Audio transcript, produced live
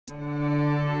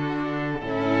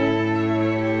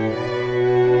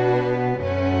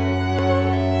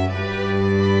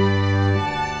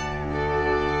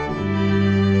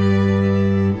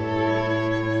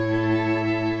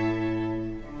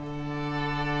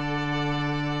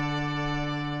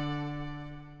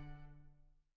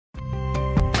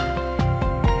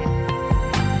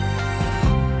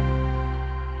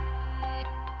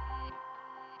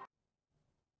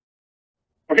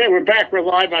Okay, we're back. We're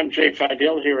live. I'm Jay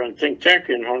Fidell here on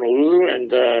ThinkTech in Honolulu,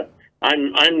 and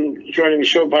I'm joining the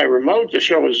show by remote. The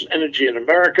show is Energy in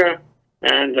America,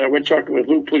 and we're talking with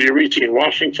Lou Pugliaresi in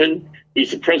Washington. He's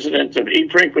the president of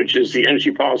outbreak, which is the Energy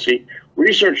Policy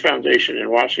Research Foundation in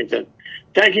Washington.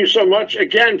 Thank you so much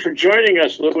again for joining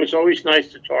us, Lou. It's always nice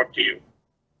to talk to you.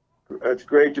 It's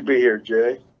great to be here,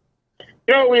 Jay.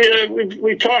 You know,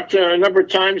 we talked a number of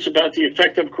times about the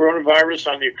effect of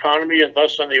coronavirus on the economy and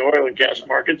thus on the oil and gas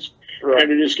markets, Right.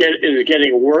 and it is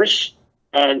getting worse.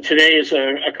 Today is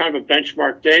a kind of a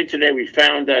benchmark day. Today we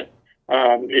found that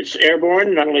it's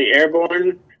airborne, not only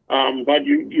airborne, but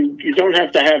you don't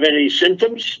have to have any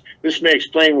symptoms. This may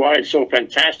explain why it's so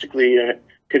fantastically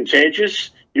contagious.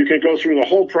 You can go through the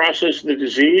whole process of the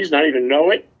disease, not even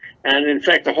know it, and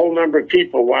infect a whole number of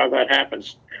people while that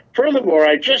happens. Furthermore,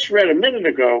 I just read a minute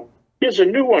ago, here's a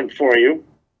new one for you.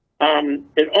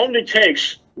 It only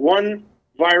takes one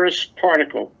virus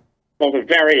particle, called a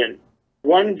variant,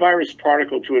 one virus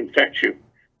particle to infect you.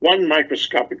 One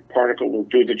microscopic particle will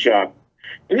do the job.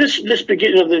 And this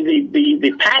begins,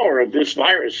 the power of this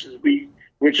virus,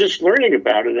 we're just learning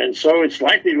about it, and so it's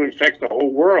likely to infect the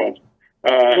whole world.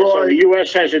 So the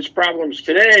U.S. has its problems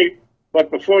today,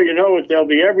 but before you know it, they'll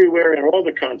be everywhere in all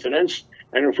the continents.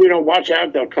 And if we don't watch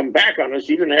out, they'll come back on us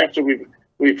even after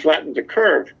we've flattened the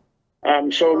curve.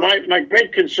 So my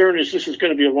great concern is this is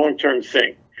going to be a long-term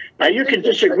thing. Now, you can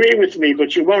disagree with me,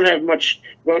 but you won't have much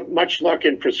luck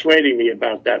in persuading me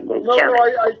about that, Luke. No,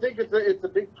 I think it's a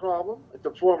big problem. It's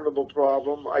a formidable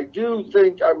problem. I do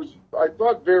think I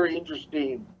thought very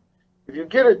interesting. If you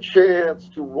get a chance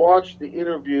to watch the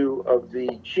interview of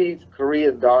the chief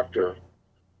Korean doctor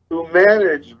who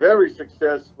managed very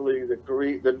successfully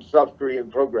the South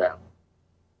Korean program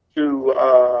to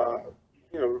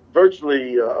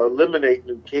virtually eliminate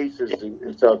new cases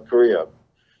in South Korea.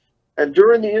 And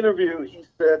during the interview, he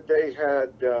said they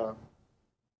had,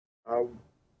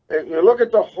 look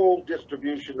at the whole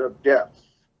distribution of deaths.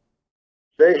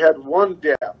 They had one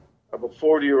death of a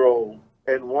 40-year-old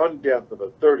and one death of a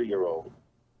 30-year-old,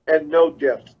 and no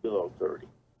deaths below 30.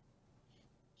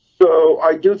 So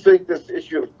I do think this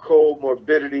issue of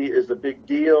comorbidity is a big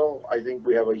deal. I think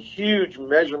we have a huge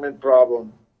measurement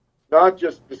problem, not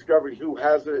just discovering who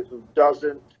has it, who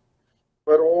doesn't,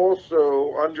 but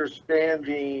also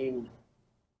understanding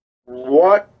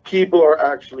what people are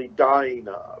actually dying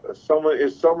of.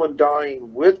 Is someone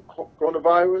dying with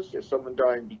coronavirus? Is someone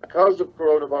dying because of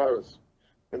coronavirus?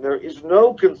 And there is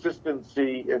no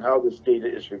consistency in how this data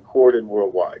is recorded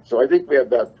worldwide. So I think we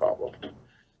have that problem.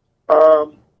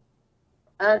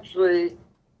 Actually,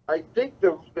 I think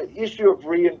the issue of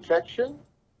reinfection,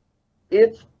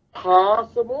 it's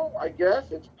possible, I guess,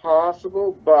 it's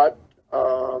possible, but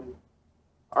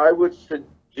I would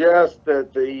suggest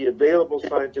that the available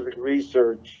scientific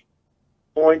research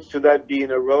points to that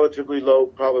being a relatively low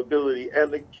probability,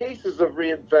 and the cases of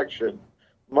reinfection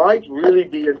might really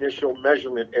be initial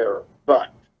measurement error,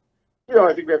 but,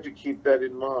 I think we have to keep that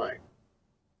in mind.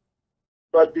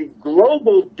 But the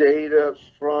global data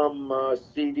from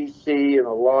CDC and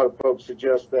a lot of folks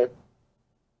suggest that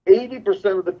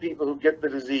 80% of the people who get the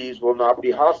disease will not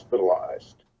be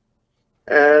hospitalized.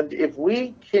 And if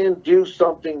we can do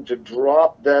something to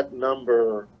drop that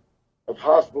number of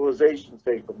hospitalizations,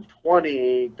 say from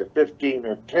 20 to 15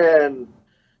 or 10,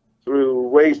 through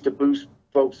ways to boost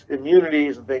folks'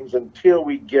 immunities and things until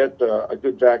we get a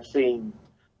good vaccine,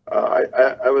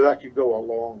 that could go a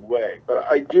long way. But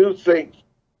I do think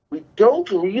we don't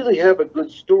really have a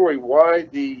good story why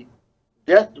the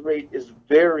death rate is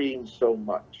varying so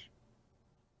much.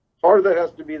 Part of that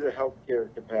has to be the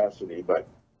healthcare capacity, but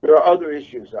there are other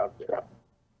issues out there.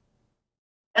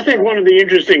 I think one of the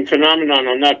interesting phenomenon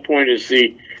on that point is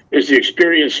the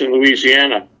experience in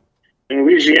Louisiana. In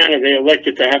Louisiana, they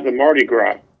elected to have the Mardi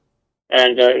Gras.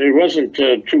 And it wasn't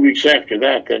 2 weeks after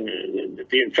that, then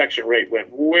the infection rate went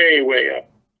way, way up.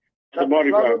 The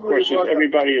Mardi Gras, of course,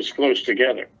 everybody is close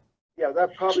together. Yeah,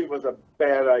 that probably was a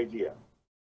bad idea.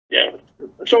 Yeah.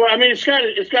 So I mean,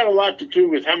 it's got a lot to do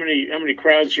with how many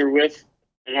crowds you're with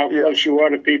and how close you are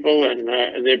to people and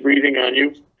they're breathing on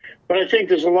you. But I think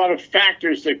there's a lot of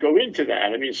factors that go into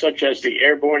that. I mean, such as the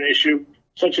airborne issue,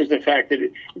 such as the fact that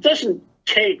it doesn't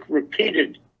take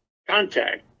repeated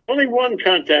contact. Only one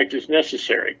contact is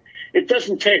necessary. It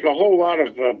doesn't take a whole lot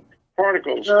of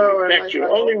particles to infect you.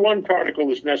 Only one particle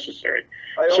is necessary.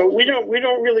 So we don't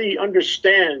really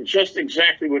understand just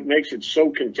exactly what makes it so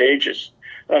contagious.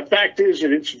 The fact is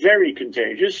that it's very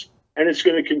contagious, and it's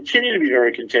going to continue to be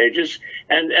very contagious.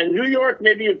 And New York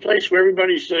may be a place where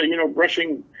everybody's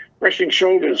brushing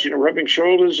shoulders, rubbing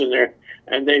shoulders, and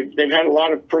and they've had a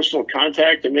lot of personal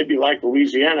contact, and maybe like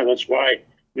Louisiana, that's why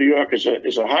New York is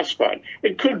a hot spot.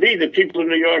 It could be that people in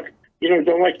New York,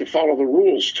 don't like to follow the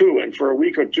rules too, and for a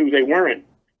week or two they weren't,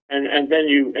 and then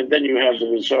you have the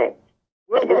result.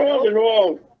 But all in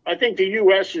all, I think the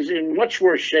U.S. is in much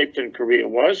worse shape than Korea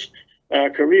was.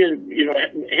 Korea,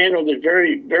 handled it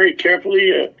very, very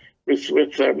carefully,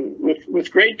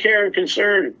 with great care and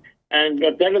concern, and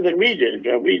better than we did.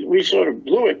 We sort of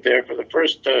blew it there for the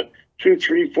first 2,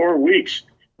 3, 4 weeks.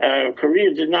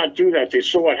 Korea did not do that. They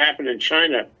saw what happened in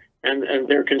China, and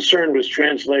their concern was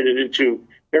translated into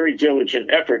very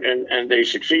diligent effort, and they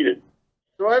succeeded.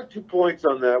 So I have 2 points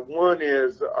on that. One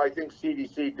is I think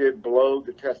CDC did blow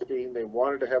the testing. They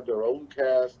wanted to have their own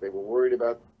test. They were worried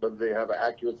about whether they have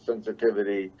accurate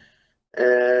sensitivity.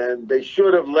 And they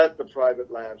should have let the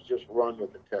private labs just run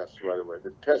with the tests right away.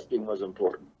 The testing was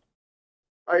important.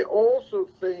 I also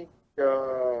think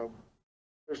there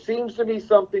seems to be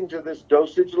something to this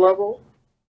dosage level.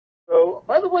 So,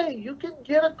 by the way, you can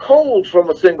get a cold from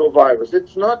a single virus.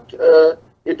 It's not,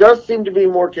 it does seem to be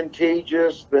more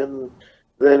contagious than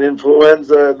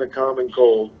influenza and the common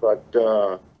cold, but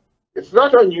it's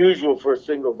not unusual for a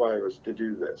single virus to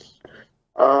do this.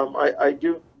 I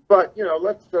do, but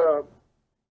let's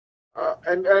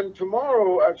and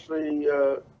tomorrow actually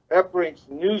EPRINC's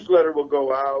newsletter will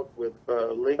go out with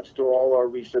links to all our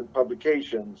recent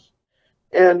publications,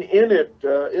 and in it,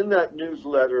 in that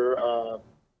newsletter,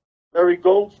 Mary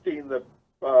Goldstein, the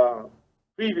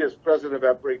previous president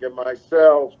of EPRINC, and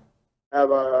myself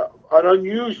have an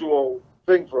unusual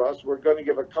thing for us. We're going to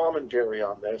give a commentary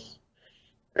on this.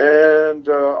 And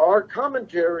our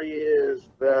commentary is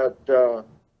that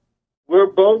we're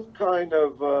both kind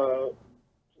of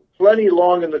plenty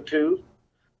long in the tooth.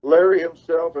 Larry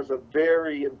himself has a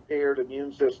very impaired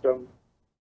immune system,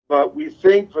 but we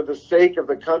think for the sake of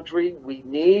the country, we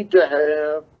need to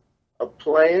have a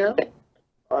plan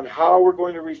on how we're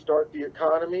going to restart the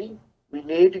economy. We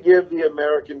need to give the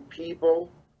American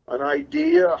people an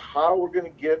idea how we're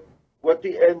going to get what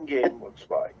the end game looks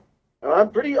like. And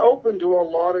I'm pretty open to a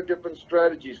lot of different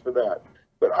strategies for that.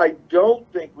 But I don't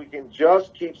think we can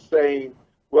just keep saying,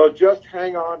 well, just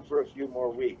hang on for a few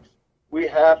more weeks. We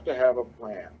have to have a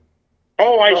plan.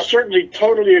 Oh, I certainly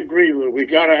totally agree, Lou. We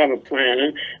got to have a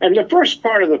plan. And the first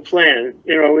part of the plan,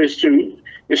 is to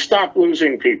stop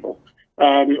losing people.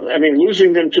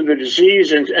 Losing them to the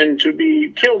disease and to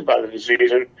be killed by the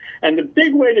disease. And the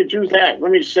big way to do that,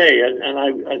 let me say, and I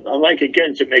like,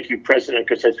 again, to make you president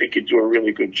because I think you do a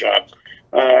really good job.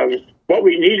 What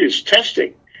we need is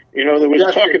testing. There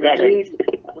was talk about a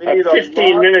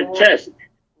 15-minute test.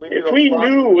 If we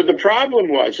knew what the problem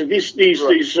was, and these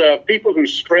people who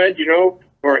spread,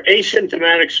 or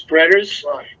asymptomatic spreaders,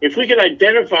 if we could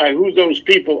identify who those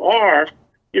people are,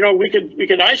 we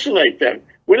could isolate them.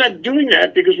 We're not doing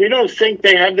that because we don't think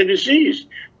they have the disease.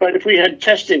 But if we had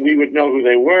testing, we would know who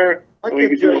they were, and we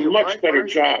could do a much better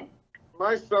job.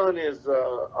 My son is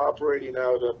operating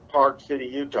out of Park City,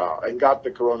 Utah, and got the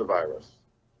coronavirus.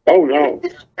 Oh, no.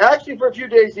 Actually, for a few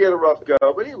days, he had a rough go,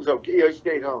 but he was okay. He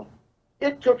stayed home.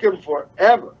 It took him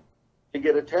forever to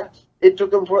get a test. He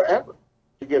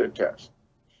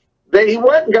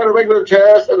went and got a regular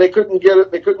test, and they couldn't get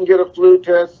it. They couldn't get a flu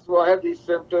test. So I had these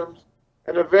symptoms.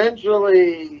 And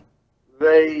eventually,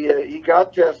 he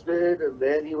got tested, and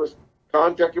then he was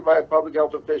contacted by a public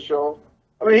health official.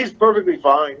 He's perfectly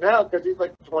fine now because he's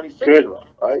like 26-year-old,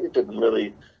 right? It didn't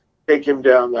really take him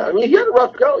down that. He had a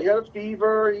rough go. He had a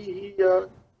fever. He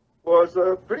was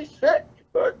pretty sick,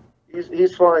 but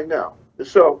he's fine now.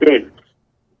 So, good.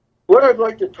 What I'd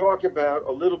like to talk about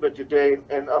a little bit today,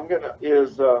 and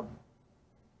is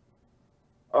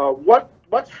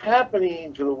what's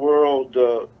happening to the world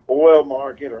oil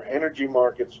market or energy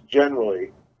markets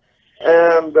generally,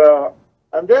 and then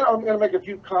I'm going to make a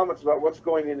few comments about what's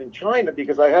going in China,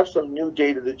 because I have some new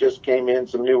data that just came in,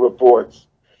 some new reports,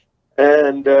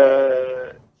 and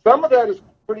some of that is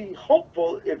pretty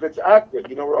hopeful if it's accurate.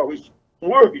 We're always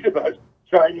worried about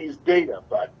Chinese data,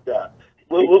 but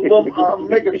we'll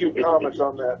make a few comments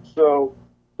on that. So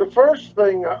the first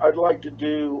thing I'd like to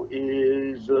do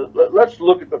is let's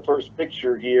look at the first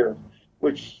picture here,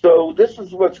 so this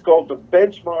is what's called the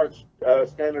benchmark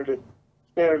Standard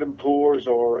 & Poor's,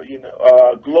 or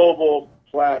global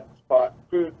flat spot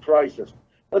crude prices.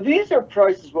 Now these are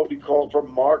prices what we call for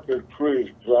market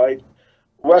crude, right?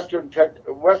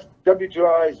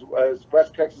 WTI is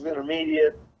West Texas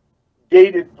Intermediate.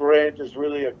 Dated Brent is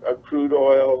really a crude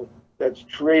oil that's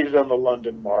traded on the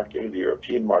London market or the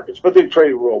European markets, but they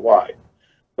trade worldwide.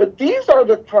 But these are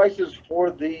the prices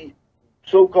for the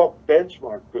so-called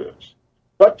benchmark crudes.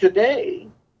 But today,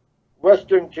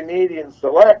 Western Canadian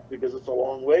Select, because it's a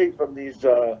long way from these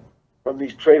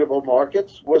tradable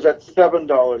markets, was at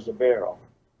 $7 a barrel.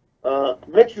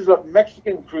 Mixes of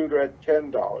Mexican crude are at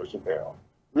 $10 a barrel.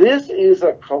 This is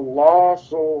a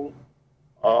colossal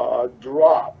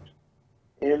drop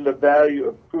in the value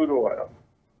of crude oil.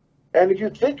 And if you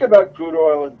think about crude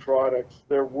oil and products,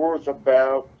 they're worth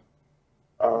about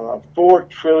 $4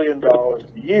 trillion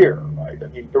a year, right? I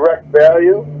mean, direct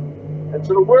value. And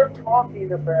so we're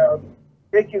talking about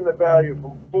taking the value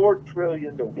from 4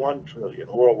 trillion to 1 trillion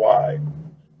worldwide,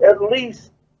 at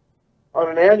least on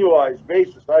an annualized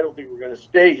basis. I don't think we're going to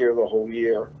stay here the whole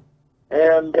year.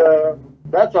 And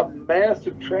that's a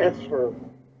massive transfer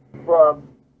from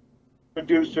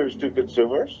producers to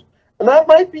consumers. And that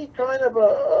might be kind of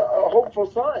a hopeful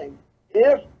sign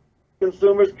if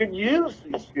consumers could use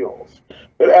these fuels.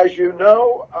 But as you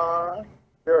know,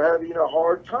 they're having a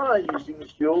hard time using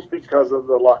these fuels because of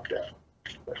the lockdown.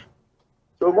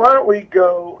 So why don't we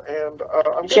go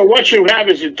and... so what you have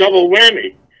is a double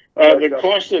whammy. The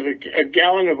cost of a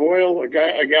gallon of oil, a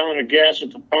gallon of gas at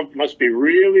the pump must be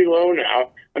really low now.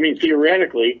 I mean,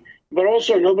 theoretically, but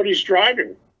also nobody's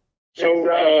driving. So,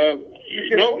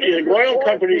 the oil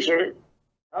companies are...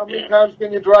 How many times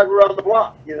can you drive around the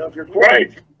block, if you're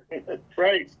quarantined?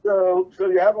 Right. So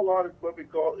you have a lot of what we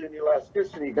call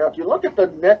inelasticity. Now, if you look at the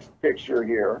next picture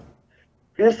here,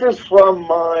 this is from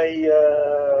my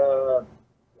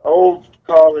old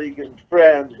colleague and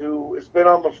friend who has been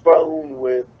on the phone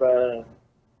with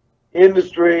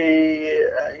industry,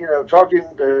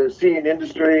 seeing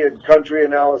industry and country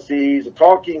analyses,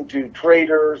 talking to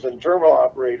traders and terminal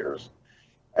operators.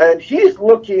 And he's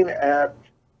looking at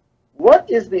what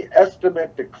is the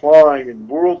estimate decline in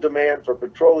world demand for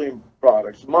petroleum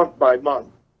products month by month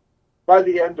by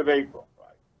the end of April.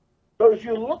 Right? So if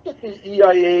you look at the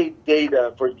EIA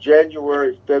data for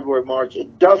January, February, March,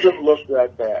 it doesn't look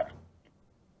that bad.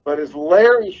 But as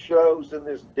Larry shows in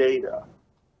this data,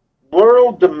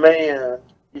 world demand,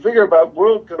 you figure about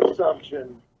world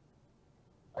consumption,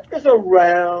 it's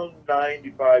around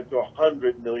 95 to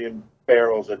 100 million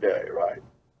barrels a day, right?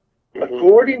 Mm-hmm.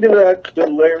 According to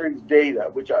Larry's data,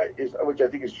 which I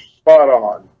think is spot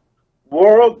on,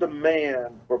 world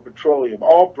demand for petroleum,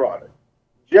 all products,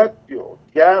 jet fuel,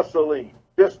 gasoline,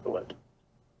 distillate,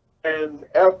 and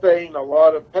ethane, a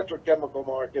lot of petrochemical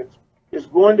markets, is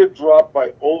going to drop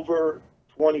by over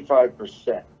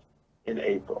 25% in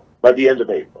April, by the end of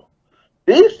April.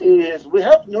 We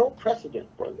have no precedent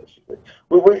for this.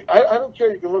 I don't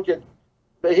care, you can look at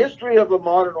the history of the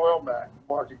modern oil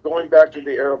market, going back to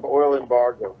the Arab oil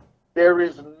embargo. There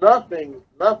is nothing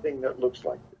that looks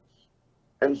like this.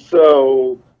 And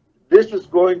so this is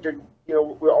going to,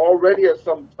 we're already at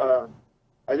some, I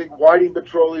think Whiting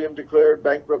Petroleum declared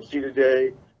bankruptcy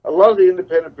today. A lot of the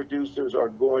independent producers are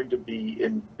going to be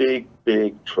in big,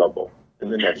 big trouble in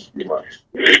the next few months.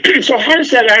 So how does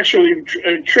that actually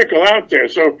trickle out there?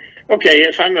 So, okay,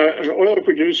 if I'm an oil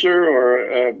producer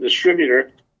or a distributor,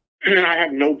 and I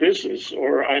have no business,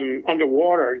 or I'm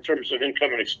underwater in terms of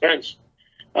income and expense,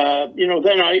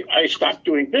 then I stop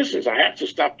doing business. I have to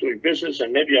stop doing business,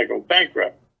 and maybe I go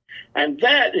bankrupt. And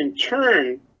that, in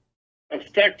turn,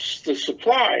 affects the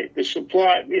supply, the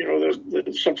supply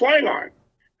line.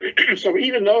 So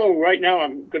even though right now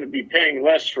I'm going to be paying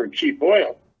less for cheap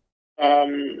oil,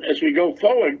 as we go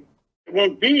forward, it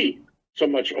won't be so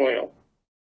much oil.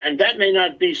 And that may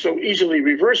not be so easily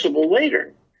reversible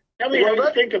later. Tell me how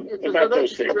you think about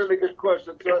those things. That's a really good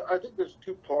question. So I think there's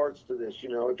two parts to this.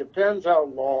 It depends how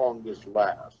long this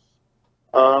lasts.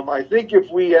 I think if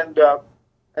we end up,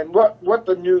 and what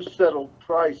the new settled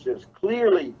price is,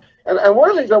 clearly, and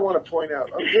one of the things I want to point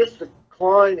out, of this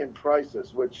decline in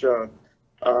prices, which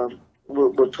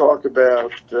we'll talk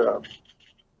about, the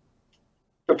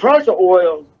price of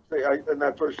oil, in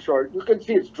that first chart, you can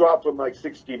see it's dropped from like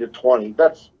 60 to 20.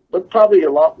 That's probably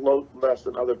a lot less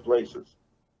than other places.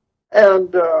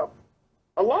 And a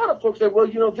lot of folks say, well,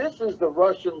 this is the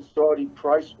Russian-Saudi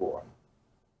price war.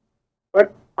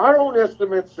 But our own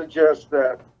estimates suggest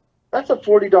that that's a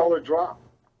 $40 drop.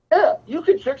 Yeah, you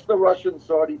can fix the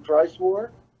Russian-Saudi price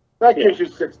war. That gives you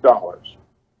 $6.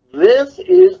 This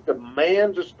is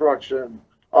demand destruction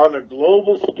on a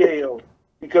global scale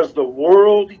because the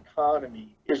world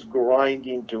economy is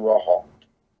grinding to a halt.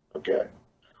 Okay?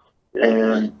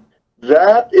 And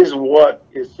that is what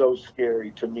is so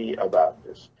scary to me about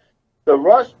this.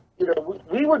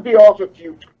 We would be off a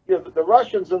few, the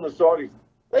Russians and the Saudis,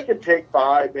 they can take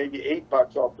 $5, maybe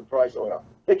 $8 off the price of oil.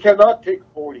 They cannot take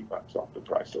 $40 off the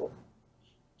price of oil.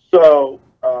 So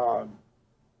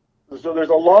there's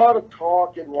a lot of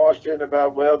talk in Washington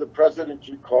about, well, the president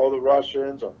should call the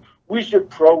Russians, or we should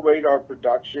prorate our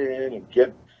production and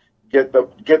get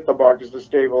the markets to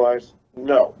stabilize.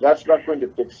 No, that's not going to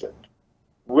fix it.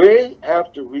 We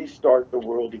have to restart the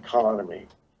world economy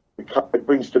because it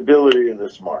brings stability in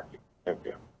this market.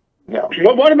 Okay. Now,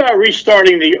 but what about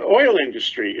restarting the oil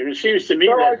industry? And it seems to me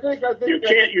no, that I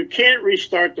think you can't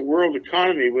restart the world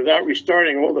economy without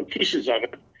restarting all the pieces of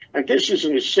it. And this is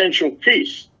an essential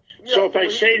piece. Yeah, So if I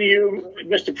say to you,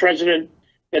 Mr. President,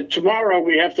 that tomorrow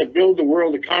we have to build the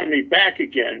world economy back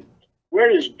again, where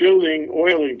does building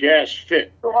oil and gas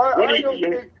fit? So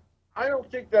I don't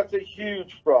think that's a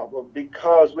huge problem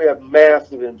because we have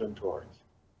massive inventories.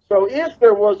 So if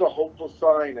there was a hopeful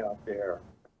sign out there,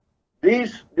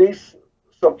 these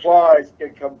supplies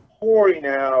can come pouring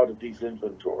out of these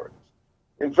inventories.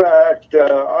 In fact,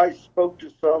 I spoke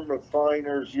to some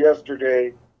refiners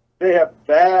yesterday. They have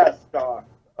vast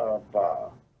stocks of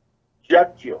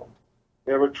jet fuel.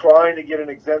 They were trying to get an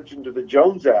exemption to the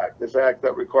Jones Act, this act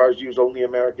that requires use only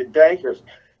American tankers,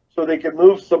 so they can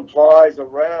move supplies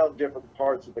around different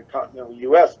parts of the continental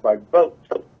U.S. by boat.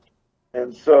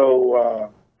 And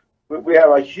so we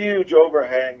have a huge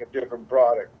overhang of different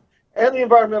products. And the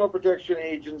Environmental Protection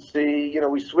Agency,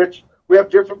 we have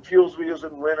different fuels we use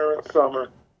in winter and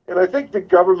summer. And I think the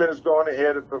government has gone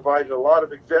ahead and provided a lot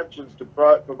of exemptions to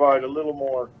provide a little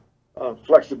more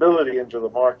flexibility into the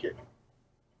market.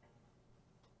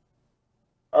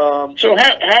 So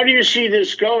how do you see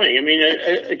this going? I mean,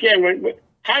 again,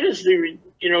 how does the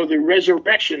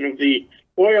resurrection of the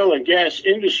oil and gas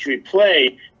industry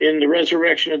play in the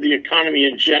resurrection of the economy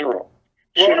in general?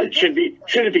 Should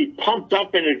it be pumped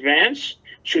up in advance?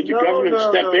 Should the government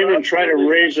step in and try to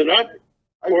raise it up,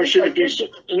 or should it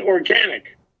be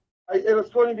organic? It's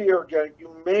going to be organic. You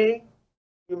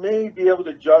may be able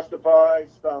to justify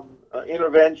some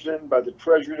intervention by the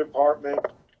Treasury Department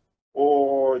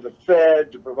or the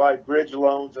Fed to provide bridge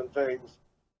loans and things.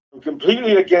 I'm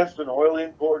completely against an oil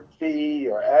import fee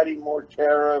or adding more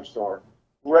tariffs or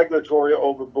regulatory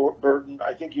overburden.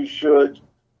 I think you should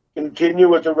continue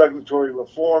with the regulatory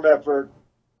reform effort.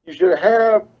 You should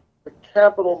have the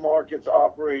capital markets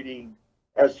operating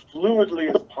as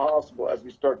fluidly as possible as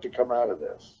we start to come out of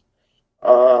this.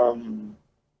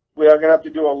 We are going to have to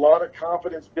do a lot of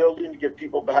confidence building to get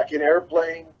people back in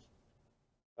airplanes,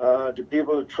 to be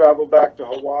able to travel back to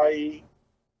Hawaii.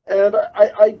 And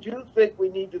I do think we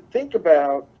need to think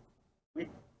about,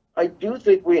 I do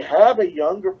think we have a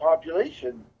younger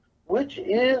population, which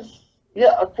is,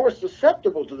 yeah, of course,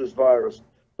 susceptible to this virus,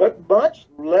 but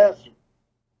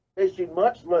facing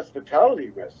much less fatality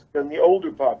risk than the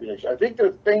older population. I think there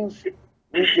are things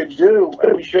we can do,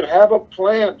 and we should have a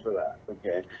plan for that,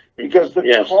 okay? Because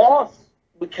the costs,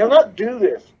 we cannot do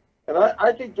this. And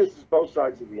I think this is both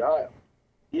sides of the aisle.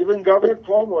 Even Governor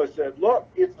Cuomo has said, look,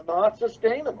 it's not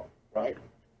sustainable, right?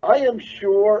 I am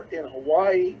sure in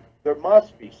Hawaii, there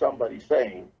must be somebody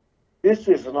saying, this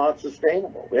is not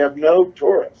sustainable. We have no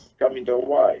tourists coming to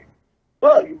Hawaii.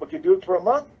 Well, you can do it for a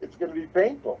month. It's going to be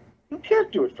painful. You can't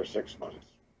do it for 6 months.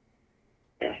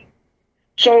 Yeah.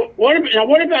 So what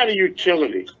about a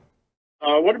utility?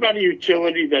 What about a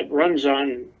utility that runs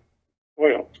on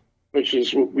oil, which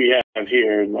is what we have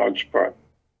here in large part?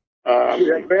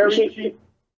 Very cheap.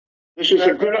 This is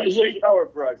a good power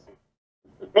prices.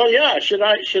 Well, yeah. Should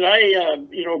I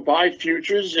buy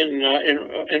futures in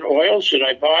oil? Should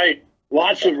I buy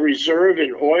lots of reserve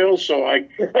in oil so I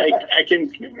can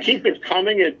keep it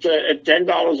coming at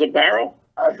 $10 a barrel?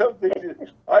 I don't think.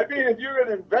 I mean, if you're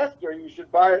an investor, you should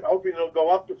buy it hoping it'll go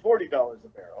up to $40 a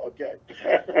barrel. Okay.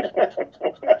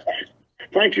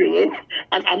 Thank you, Lou.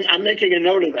 I'm making a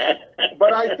note of that.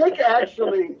 But I think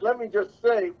actually, let me just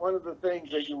say, one of the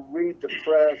things that you read the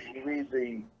press, you read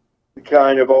the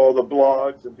kind of all the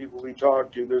blogs and people we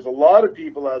talk to, there's a lot of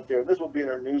people out there, and this will be in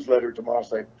our newsletter tomorrow,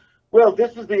 saying, well,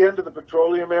 this is the end of the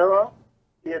petroleum era.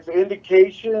 It's an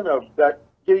indication of that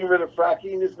getting rid of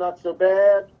fracking is not so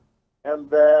bad, and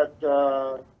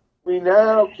that we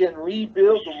now can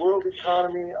rebuild the world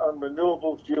economy on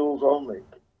renewable fuels only.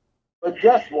 But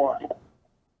guess what?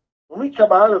 When we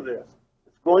come out of this,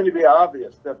 it's going to be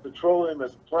obvious that petroleum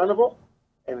is plentiful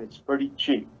and it's pretty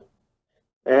cheap.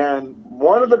 And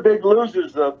one of the big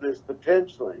losers of this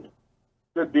potentially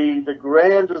could be the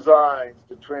grand designs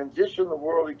to transition the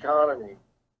world economy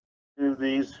to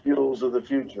these fuels of the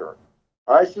future.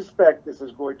 I suspect this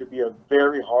is going to be a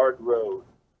very hard road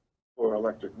for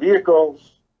electric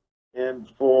vehicles and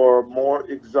for more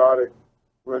exotic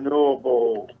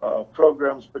renewable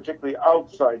programs, particularly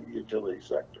outside the utility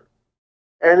sector.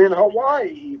 And in Hawaii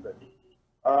even,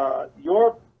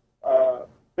 your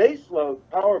baseload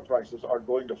power prices are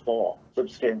going to fall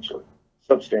substantially.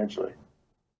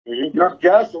 Your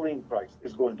gasoline price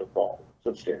is going to fall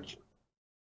substantially.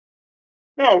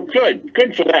 No,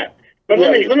 good for that. But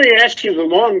let me ask you the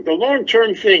long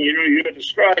term thing. You're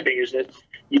describing is that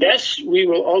yes, we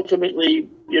will ultimately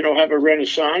have a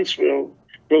renaissance. We'll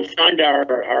find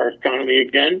our economy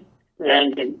again,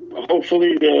 and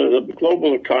hopefully the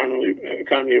global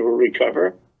economy will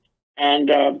recover, and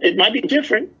it might be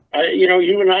different.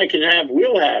 You and I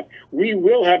we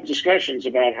will have discussions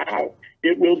about how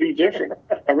it will be different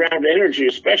around energy,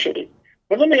 especially.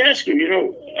 But let me ask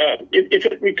you, if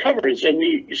it recovers and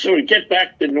we sort of get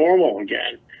back to normal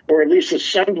again, or at least a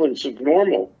semblance of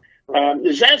normal,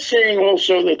 is that saying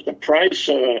also that the price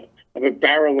of a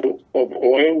barrel of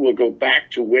oil will go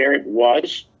back to where it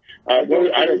was? I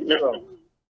don't know.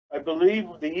 I believe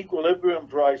the equilibrium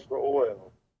price for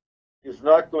oil is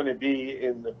not going to be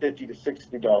in the $50 to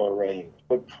 $60 range,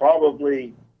 but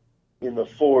probably in the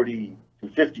 $40 to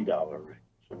 $50 range,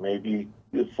 or maybe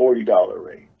the $40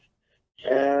 range.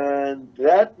 And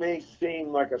that may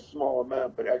seem like a small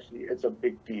amount, but actually it's a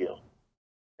big deal.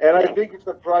 And I think if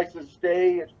the prices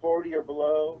stay at 40 or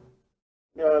below,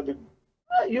 the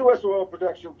U.S. oil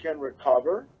production can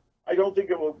recover. I don't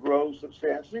think it will grow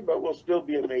substantially, but we'll still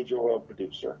be a major oil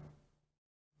producer.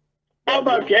 How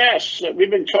about gas? We've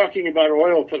been talking about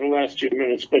oil for the last few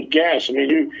minutes, but gas. I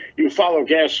mean, you follow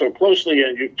gas so closely,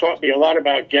 and you've taught me a lot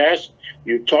about gas.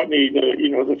 You've taught me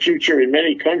the future in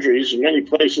many countries, in many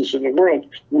places in the world,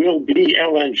 will be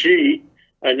LNG,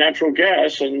 natural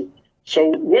gas. And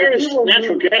so, where is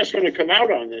natural gas going to come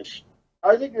out on this?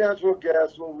 I think natural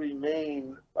gas will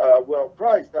remain well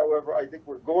priced. However, I think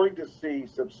we're going to see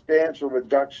substantial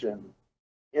reduction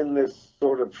in this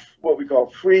sort of what we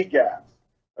call free gas.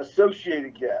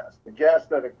 Associated gas, the gas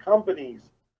that accompanies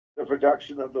the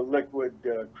production of the liquid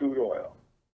crude oil.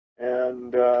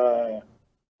 And so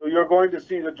you're going to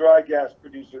see the dry gas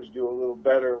producers do a little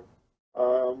better.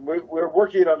 We're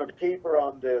working on a paper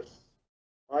on this.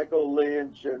 Michael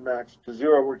Lynch and Max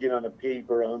Pizzura are working on a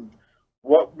paper on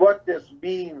what this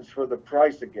means for the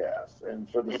price of gas and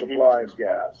for the supply of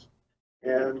gas.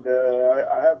 And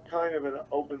I have kind of an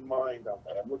open mind on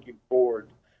that. I'm looking forward,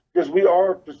 because we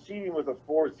are proceeding with the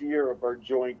fourth year of our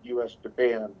joint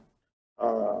U.S.-Japan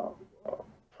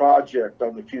project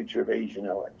on the future of Asian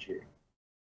LNG.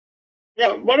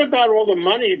 Yeah, what about all the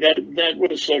money that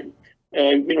was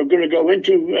going to go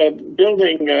into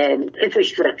building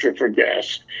infrastructure for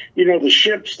gas? The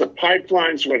ships, the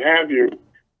pipelines, what have you.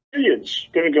 Billions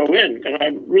going to go in, and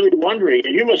I'm really wondering.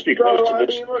 And you must be close to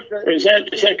this. Is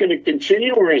that going to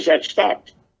continue, or is that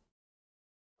stopped?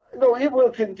 No, it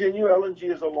will continue.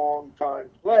 LNG is a long time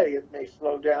play. It may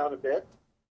slow down a bit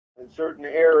in certain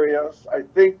areas. I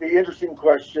think the interesting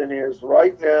question is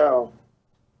right now,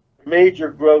 major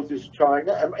growth is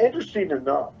China. And interesting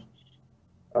enough,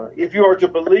 if you are to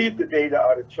believe the data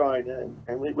out of China,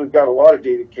 and we've got a lot of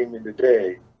data came in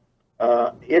today,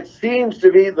 it seems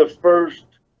to be the first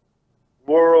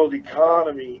world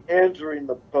economy entering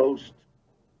the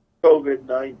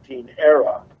post-COVID-19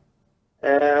 era.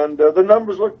 And the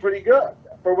numbers look pretty good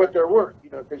for what they're worth,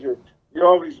 because you're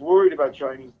always worried about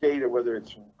Chinese data, whether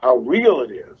it's how real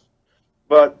it is.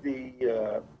 But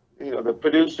the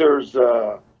producers,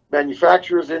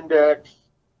 manufacturers index,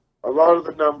 a lot of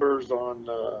the numbers on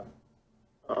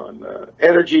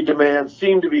energy demand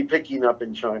seem to be picking up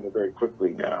in China very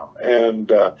quickly now.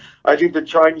 And I think the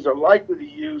Chinese are likely to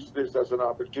use this as an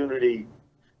opportunity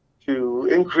to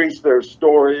increase their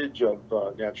storage of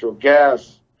natural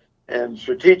gas and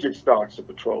strategic stocks of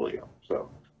petroleum. So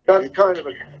that's kind of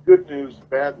a good news,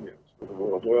 bad news for the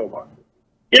world oil market.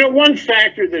 One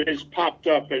factor that has popped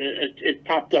up, and it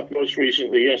popped up most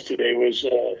recently yesterday, was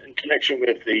in connection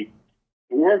with the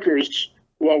workers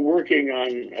who are working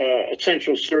on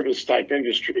essential service type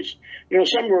industries.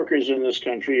 Some workers in this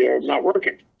country are not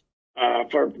working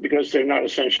because they're not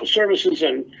essential services,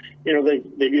 and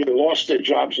they've either lost their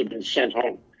jobs or been sent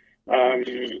home,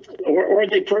 or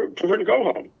they prefer to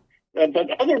go home.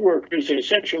 But other workers in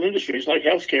essential industries, like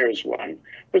healthcare is one,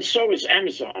 but so is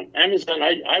Amazon. Amazon,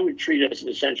 I would treat as an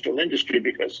essential industry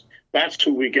because that's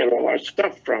who we get all our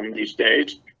stuff from these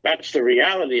days. That's the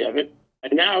reality of it.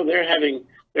 And now they're having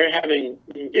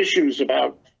issues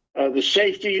about the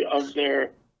safety of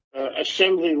their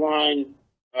assembly line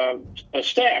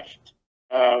staff.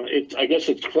 I guess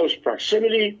it's close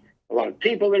proximity, a lot of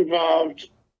people involved.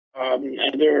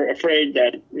 And they're afraid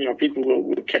that people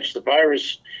will catch the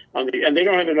virus and they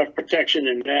don't have enough protection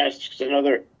in masks and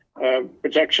other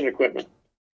protection equipment.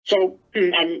 So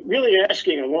I'm really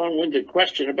asking a long-winded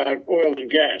question about oil and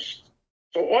gas.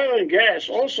 So oil and gas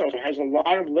also has a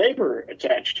lot of labor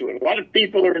attached to it. A lot of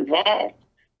people are involved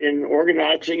in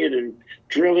organizing it and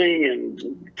drilling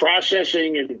and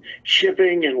processing and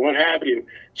shipping and what have you.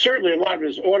 Certainly a lot of it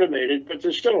is automated, but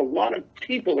there's still a lot of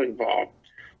people involved.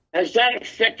 Has that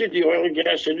affected the oil and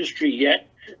gas industry yet?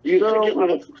 Do you think it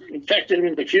will affect them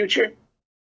in the future?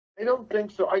 I don't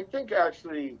think so. I think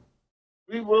actually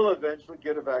we will eventually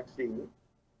get a vaccine.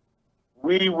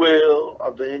 We will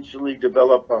eventually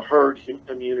develop a herd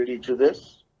immunity to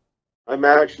this. I'm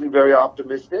actually very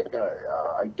optimistic.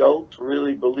 I don't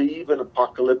really believe in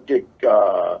apocalyptic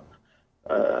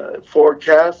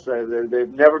forecasts.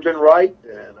 They've never been right,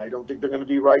 and I don't think they're going to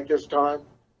be right this time.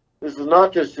 This is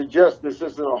not to suggest this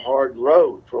isn't a hard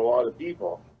road for a lot of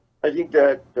people. I think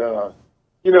that,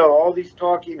 all these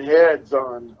talking heads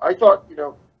on, I thought,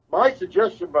 my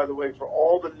suggestion, by the way, for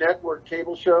all the network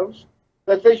cable shows,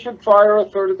 that they should fire a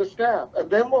third of the staff, and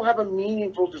then we'll have a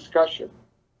meaningful discussion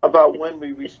about when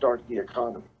we restart the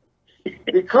economy.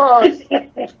 Because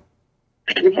if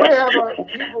we have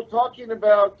people talking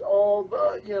about all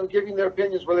the, giving their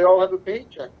opinions where they all have a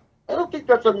paycheck, I don't think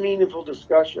that's a meaningful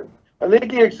discussion. I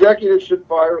think the executive should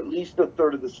fire at least a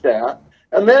third of the staff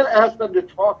and then ask them to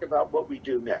talk about what we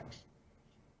do next.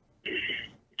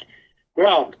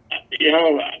 Well,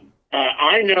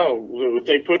 I know if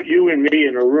they put you and me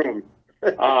in a room,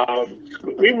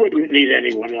 we wouldn't need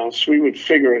anyone else. We would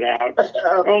figure it out. But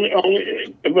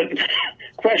the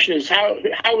question is how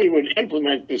we would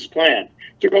implement this plan.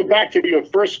 To go back to your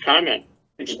first comment,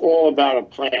 it's all about a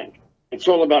plan. It's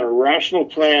all about a rational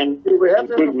plan and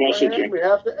good messaging.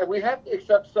 We have to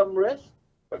accept some risks.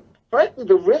 But frankly,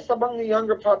 the risks among the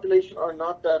younger population are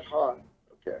not that high.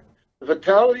 Okay, the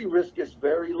fatality risk is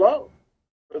very low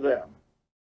for them.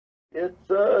 It's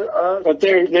but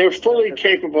they're fully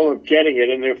capable of getting it,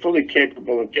 and they're fully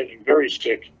capable of getting very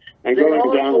sick and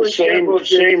going down the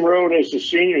same road as the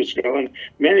seniors go. And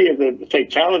many of the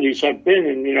fatalities have been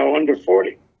in under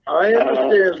 40. I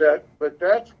understand that, but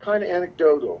that's kind of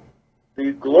anecdotal.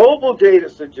 The global data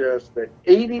suggests that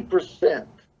 80%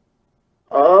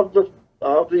 of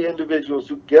the individuals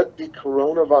who get the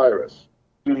coronavirus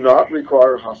do not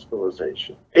require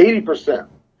hospitalization. 80%,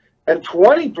 and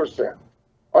 20%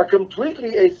 are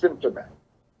completely asymptomatic.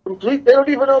 They don't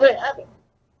even know they have it.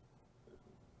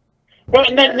 Well,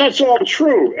 that's all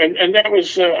true, and that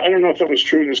was I don't know if that was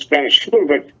true in the Spanish flu,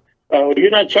 but you're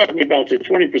not talking about the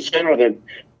 20% or the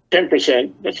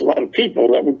 10%. That's a lot of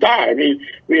people that would die. I mean,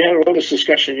 we had all this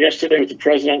discussion yesterday with the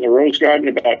president in the Rose Garden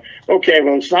about, okay,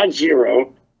 well, it's not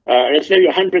zero. It's maybe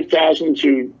 100,000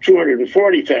 to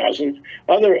 240,000.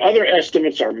 Other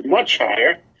estimates are much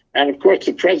higher. And of course,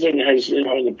 the president has, in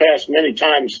the past many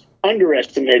times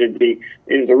underestimated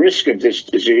the risk of this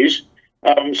disease.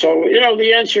 So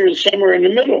the answer is somewhere in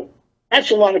the middle.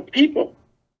 That's a lot of people.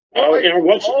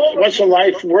 What's a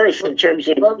life worth in terms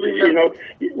of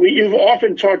you've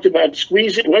often talked about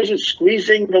squeezing. Wasn't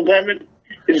squeezing the lemon?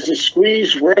 Is the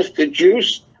squeeze worth the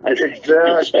juice? I think.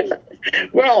 Exactly.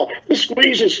 Well, the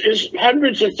squeeze is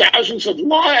hundreds of thousands of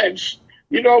lives.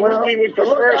 We would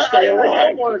prefer to stay alive. I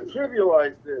don't want to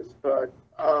trivialize this, but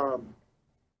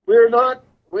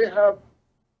we have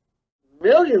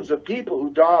millions of people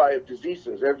who die of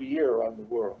diseases every year around the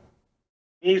world.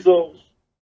 Measles.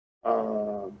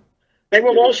 They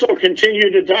will also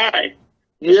continue to die.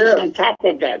 Yes. On top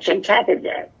of that. So I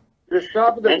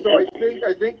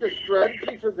think the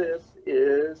strategy for this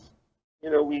is,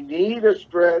 we need a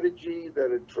strategy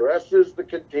that addresses the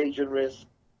contagion risk,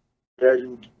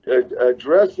 that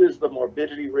addresses the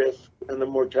morbidity risk and the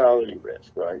mortality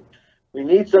risk, right? We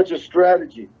need such a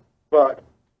strategy, but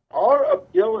our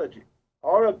ability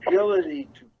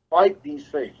to fight these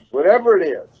things, whatever it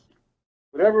is,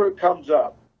 whatever it comes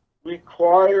up,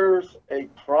 requires a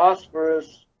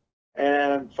prosperous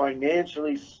and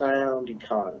financially sound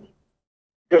economy.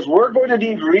 Because we're going to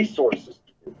need resources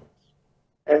to do this.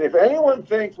 And if anyone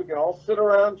thinks we can all sit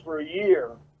around for a year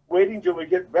waiting till we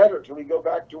get better, till we go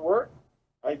back to work,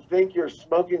 I think you're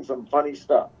smoking some funny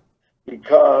stuff.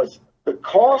 Because the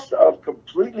cost of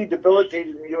completely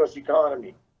debilitating the U.S.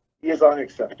 economy is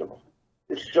unacceptable.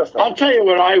 It's just. I'll tell you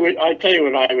what I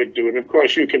would do, and of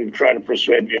course you can try to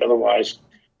persuade me otherwise.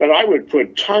 But I would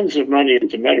put tons of money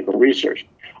into medical research.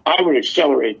 I would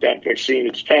accelerate that vaccine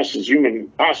as fast as humanly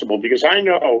possible, because I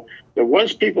know that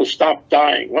once people stop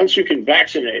dying, once you can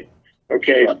vaccinate,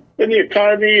 okay, then the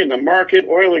economy and the market,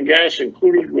 oil and gas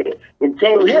included, will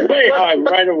go way high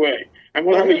right away. And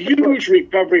we'll have a huge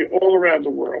recovery all around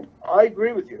the world. I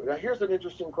agree with you. Now, here's an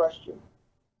interesting question.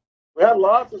 We had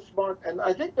lots of smart, and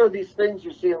I think there are these things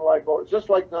you see in life, just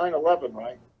like 9/11,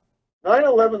 right?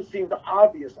 9/11 seemed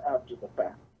obvious after the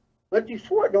fact. But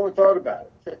before, no one thought about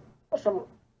it.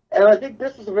 And I think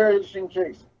this is a very interesting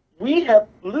case. We have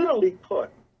literally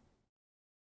put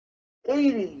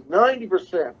 80,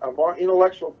 90% of our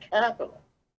intellectual capital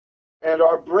and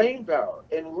our brain power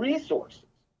and resources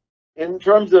in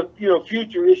terms of,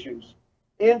 future issues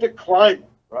into climate,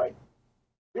 right?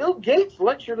 Bill Gates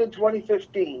lectured in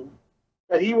 2015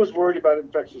 that he was worried about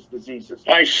infectious diseases.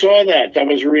 I saw that. That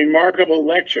was a remarkable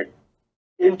lecture.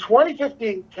 In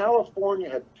 2015, California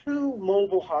had 2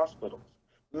 mobile hospitals,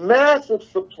 massive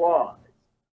supplies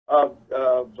of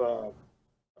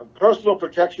personal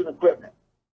protection equipment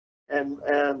and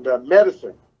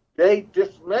medicine. They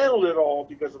dismantled it all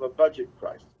because of a budget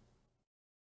crisis.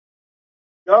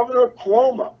 Governor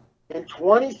Cuomo in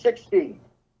 2016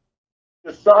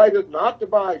 decided not to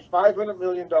buy $500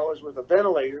 million worth of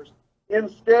ventilators.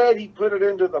 Instead, he put it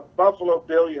into the Buffalo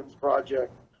Billions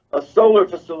project, a solar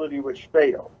facility which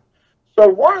failed. So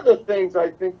one of the things I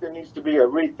think there needs to be a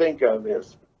rethink of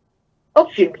is,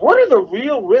 okay, what are the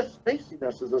real risks facing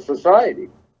us as a society?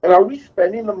 And are we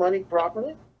spending the money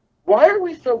properly? Why are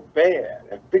we so bad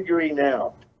at figuring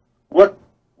out what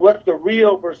the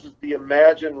real versus the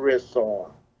imagined risks are?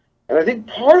 And I think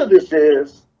part of this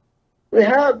is we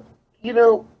have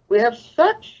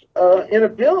such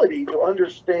inability to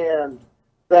understand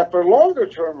that for longer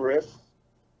term risks,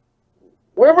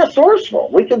 we're resourceful.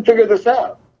 We can figure this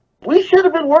out. We should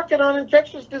have been working on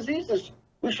infectious diseases.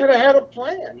 We should have had a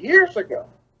plan years ago.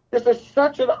 This is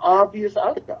such an obvious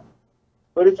outcome,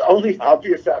 but it's only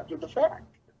obvious after the fact.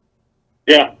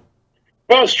 Yeah.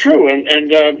 Well, it's true, and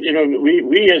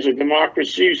we as a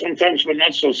democracy sometimes we're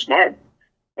not so smart.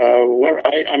 What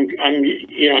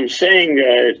I'm saying,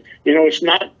 it's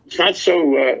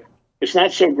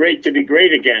not so great to be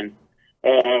great again.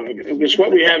 Because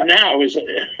what we have now is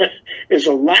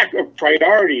a lack of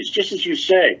priorities, just as you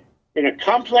say, in a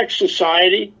complex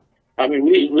society. I mean,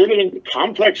 we live in a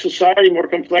complex society, more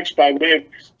complex by way of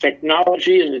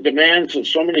technology and the demands of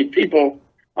so many people.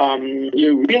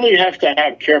 You really have to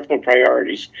have careful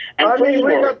priorities. And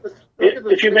furthermore,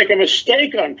 if you make a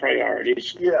mistake on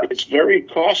priorities, it's very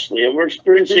costly, and we're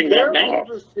experiencing that now. It's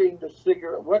interesting to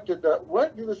figure out what did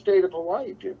the state of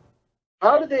Hawaii do?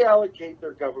 How do they allocate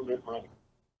their government money?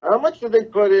 How much do they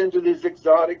put into these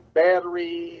exotic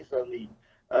batteries and the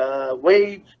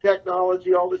wave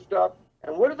technology, all this stuff?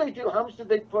 And what do they do? How much did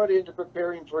they put into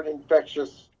preparing for an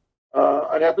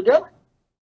epidemic?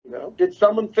 Did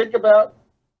someone think about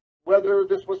whether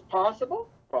this was possible?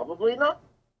 Probably not.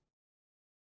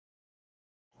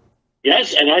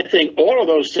 Yes, and I think all of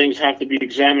those things have to be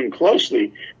examined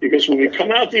closely, because when we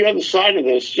come out the other side of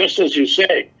this, just as you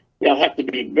say, there'll have to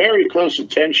be very close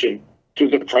attention to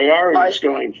the priorities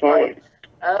going forward.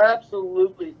 I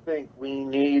absolutely think we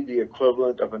need the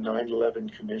equivalent of a 9/11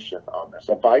 commission on this,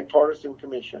 a bipartisan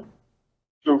commission,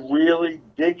 to really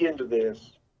dig into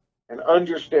this and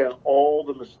understand all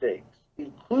the mistakes,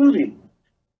 including,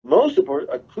 most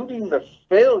important, including the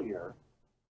failure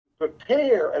to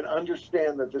prepare and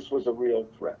understand that this was a real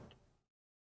threat.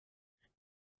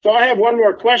 So I have one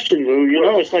more question,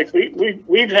 Lou. It's like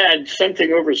we've had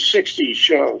something over 60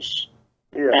 shows,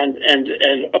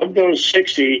 and of those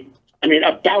 60, I mean,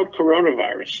 about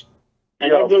coronavirus,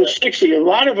 and of those 60, a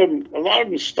lot of them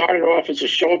started off as a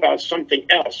show about something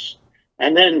else,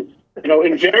 and then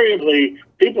invariably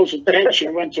people's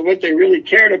attention went to what they really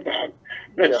cared about.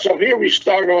 So here we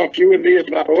start off, you and me,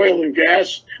 about oil and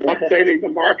gas, updating the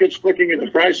markets, looking at the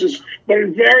prices, but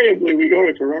invariably we go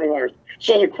to coronavirus.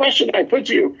 So the question I put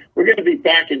to you, we're going to be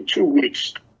back in 2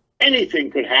 weeks.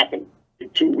 Anything could happen in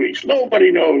 2 weeks.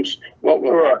 Nobody knows what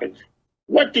will happen.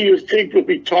 What do you think we'll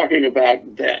be talking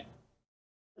about then?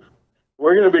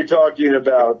 We're going to be talking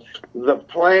about the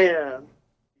plan,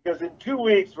 because in 2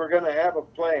 weeks we're going to have a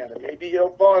plan. It may be ill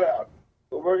thought out,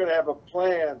 but we're going to have a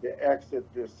plan to exit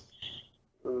this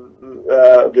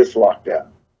lockdown.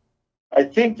 I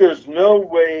think there's no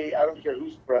way, I don't care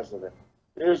who's president,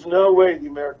 there's no way the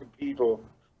American people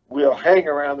will hang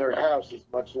around their houses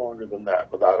much longer than that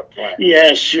without a plan.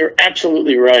 Yes, you're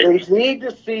absolutely right. They need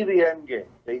to see the end game.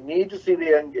 They need to see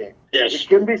the end game. Yes. It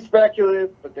can be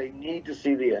speculative, but they need to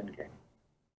see the end game.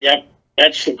 Yep,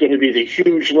 that's going to be the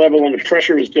huge level, and the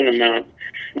pressure is going to mount.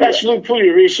 That's Lou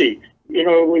Pugliaresi. We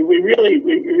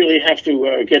really have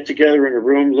to get together in a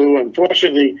room, Lou.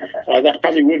 Unfortunately, that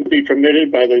probably wouldn't be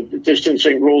permitted by the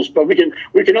distancing rules, but we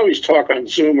can always talk on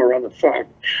Zoom or on the phone.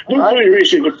 Lou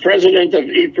Pugliaresi, the president of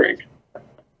outbreak.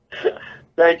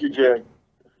 Thank you, Jay.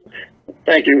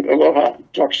 Thank you. Aloha.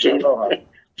 Talk soon. Aloha.